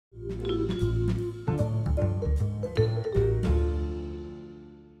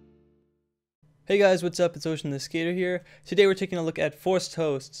Hey guys, what's up? It's Ocean the Skater here. Today we're taking a look at forced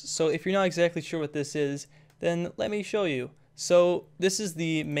hosts. So if you're not exactly sure what this is, then let me show you. So this is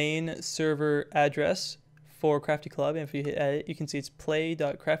the main server address for Crafty Club, and if you hit edit, you can see it's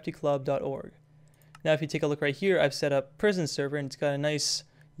play.craftyclub.org. Now if you take a look right here, I've set up prison server, and it's got a nice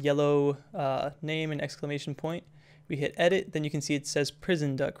yellow name and exclamation point. We hit edit, then you can see it says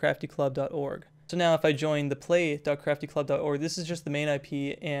prison.craftyclub.org. So now if I join the play.craftyclub.org, this is just the main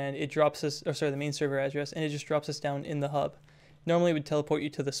IP, and it drops us, or sorry, the main server address, and it just drops us down in the hub. Normally it would teleport you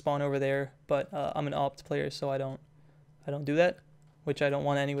to the spawn over there, but I'm an opt player, so I don't do that, which I don't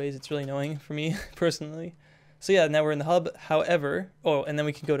want anyways. It's really annoying for me personally. So yeah, now we're in the hub. However, and then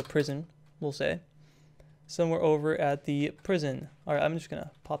we can go to prison, we'll say. So we're over at the prison. All right, I'm just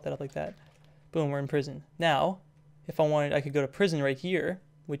gonna pop that up like that. Boom, we're in prison. Now, if I wanted, I could go to prison right here,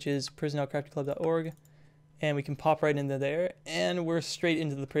 which is prison.craftyclub.org, and we can pop right into there, and we're straight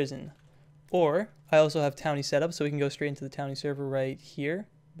into the prison. Or I also have Townie set up, so we can go straight into the Townie server right here.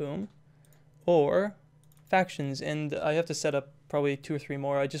 Boom. Or factions, and I have to set up probably 2 or 3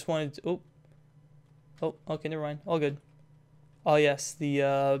 more. I just wanted to, okay, never mind, all good. Oh yes,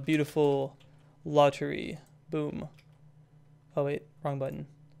 the beautiful lottery. Boom. Oh wait, wrong button.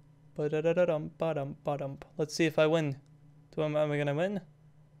 Let's see if I win. Am I gonna win?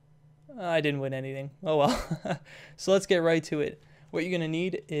 I didn't win anything. Oh well. So let's get right to it. What you're gonna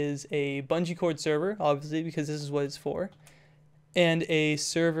need is a BungeeCord server, obviously, because this is what it's for, and a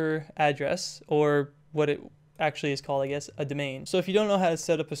server address, or what it actually is called, I guess, a domain. So if you don't know how to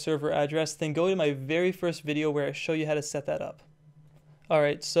set up a server address, then go to my very first video where I show you how to set that up.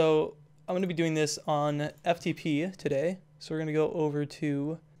 Alright, so I'm gonna be doing this on FTP today. So we're gonna go over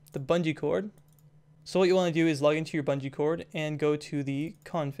to the BungeeCord. So what you want to do is log into your BungeeCord and go to the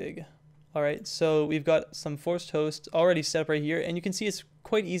config. Alright, so we've got some forced hosts already set up right here, and you can see it's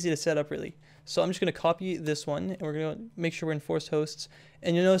quite easy to set up really. So I'm just going to copy this one, and we're going to make sure we're in forced hosts.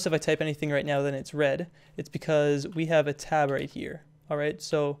 And you'll notice if I type anything right now, then it's red. It's because we have a tab right here. Alright,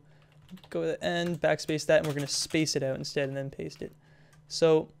 so go to the end, backspace that, and we're going to space it out instead and then paste it.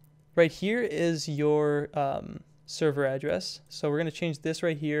 So right here is your server address. So we're going to change this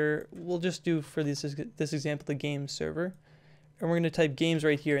right here. We'll just do for this example the game server. And we're going to type games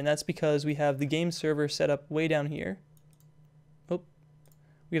right here, and that's because we have the game server set up way down here. Oh,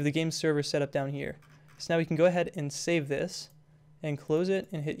 we have the game server set up down here. So now we can go ahead and save this and close it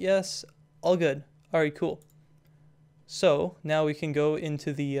and hit yes. All good. All right, cool. So now we can go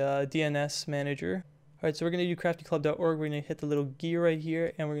into the DNS Manager. All right, so we're going to do craftyclub.org. We're going to hit the little gear right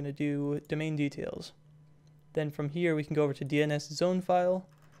here, and we're going to do domain details. Then from here we can go over to Dns Zone File.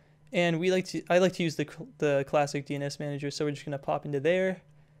 And I like to use the classic DNS Manager, so we're just going to pop into there.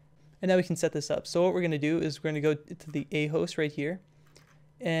 And now we can set this up. So what we're going to do is we're going to go to the A host right here.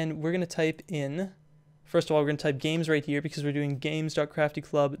 And we're going to type in, first of all, we're going to type games right here because we're doing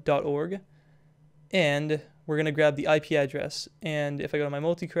games.craftyclub.org. And we're going to grab the IP address. And if I go to my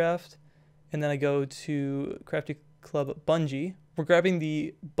multicraft, and then I go to Crafty Club Bungee, we're grabbing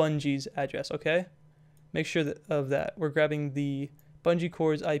the Bungie's address, okay? Make sure of that. We're grabbing the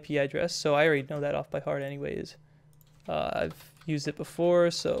BungeeCord's IP address, so I already know that off by heart anyways. I've used it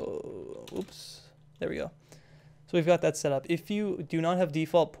before, so oops, there we go. So we've got that set up. If you do not have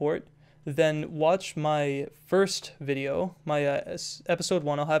default port, then watch my first video, my episode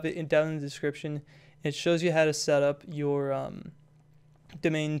 1. I'll have it down in the description. It shows you how to set up your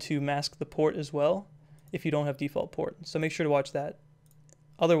domain to mask the port as well if you don't have default port. So make sure to watch that.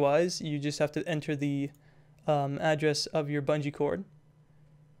 Otherwise, you just have to enter the address of your BungeeCord,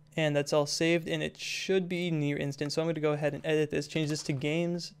 and that's all saved, and it should be near instant. So I'm going to go ahead and edit this, change this to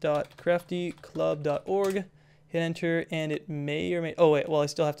games.craftyclub.org, hit enter, and it may or may, oh wait, well I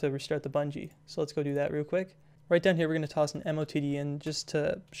still have to restart the Bungee, so let's go do that real quick. Right down here we're going to toss an MOTD in just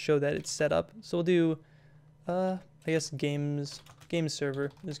to show that it's set up. So we'll do I guess games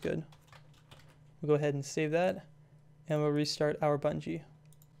server is good. We'll go ahead and save that, and we'll restart our Bungee.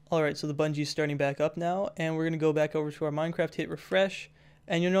 Alright, so the Bungee's starting back up now, and we're going to go back over to our Minecraft, hit refresh,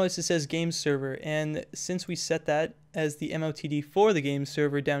 and you'll notice it says game server, and since we set that as the MOTD for the game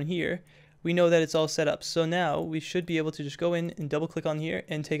server down here, we know that it's all set up. So now we should be able to just go in and double click on here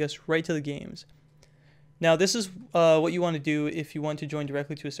and take us right to the games. Now this is what you want to do if you want to join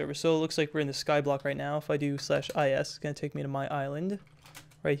directly to a server. So it looks like we're in the skyblock right now. If I do /is, it's going to take me to my island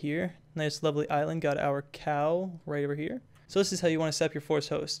right here. Nice lovely island, got our cow right over here. So this is how you want to set up your forced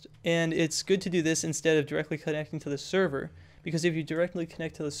host. And it's good to do this instead of directly connecting to the server, because if you directly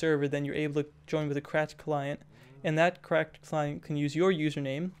connect to the server, then you're able to join with a cracked client, and that cracked client can use your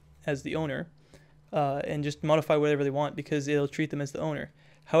username as the owner and just modify whatever they want because it'll treat them as the owner.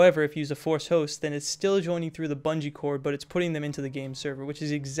 However, if you use a forced host, then it's still joining through the BungeeCord, but it's putting them into the game server, which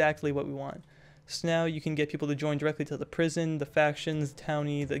is exactly what we want. So now you can get people to join directly to the prison, the factions, the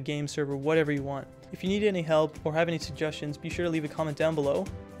townie, the game server, whatever you want. If you need any help or have any suggestions, be sure to leave a comment down below,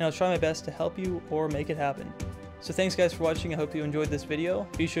 and I'll try my best to help you or make it happen. So thanks guys for watching. I hope you enjoyed this video.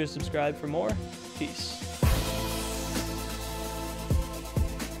 Be sure to subscribe for more. Peace.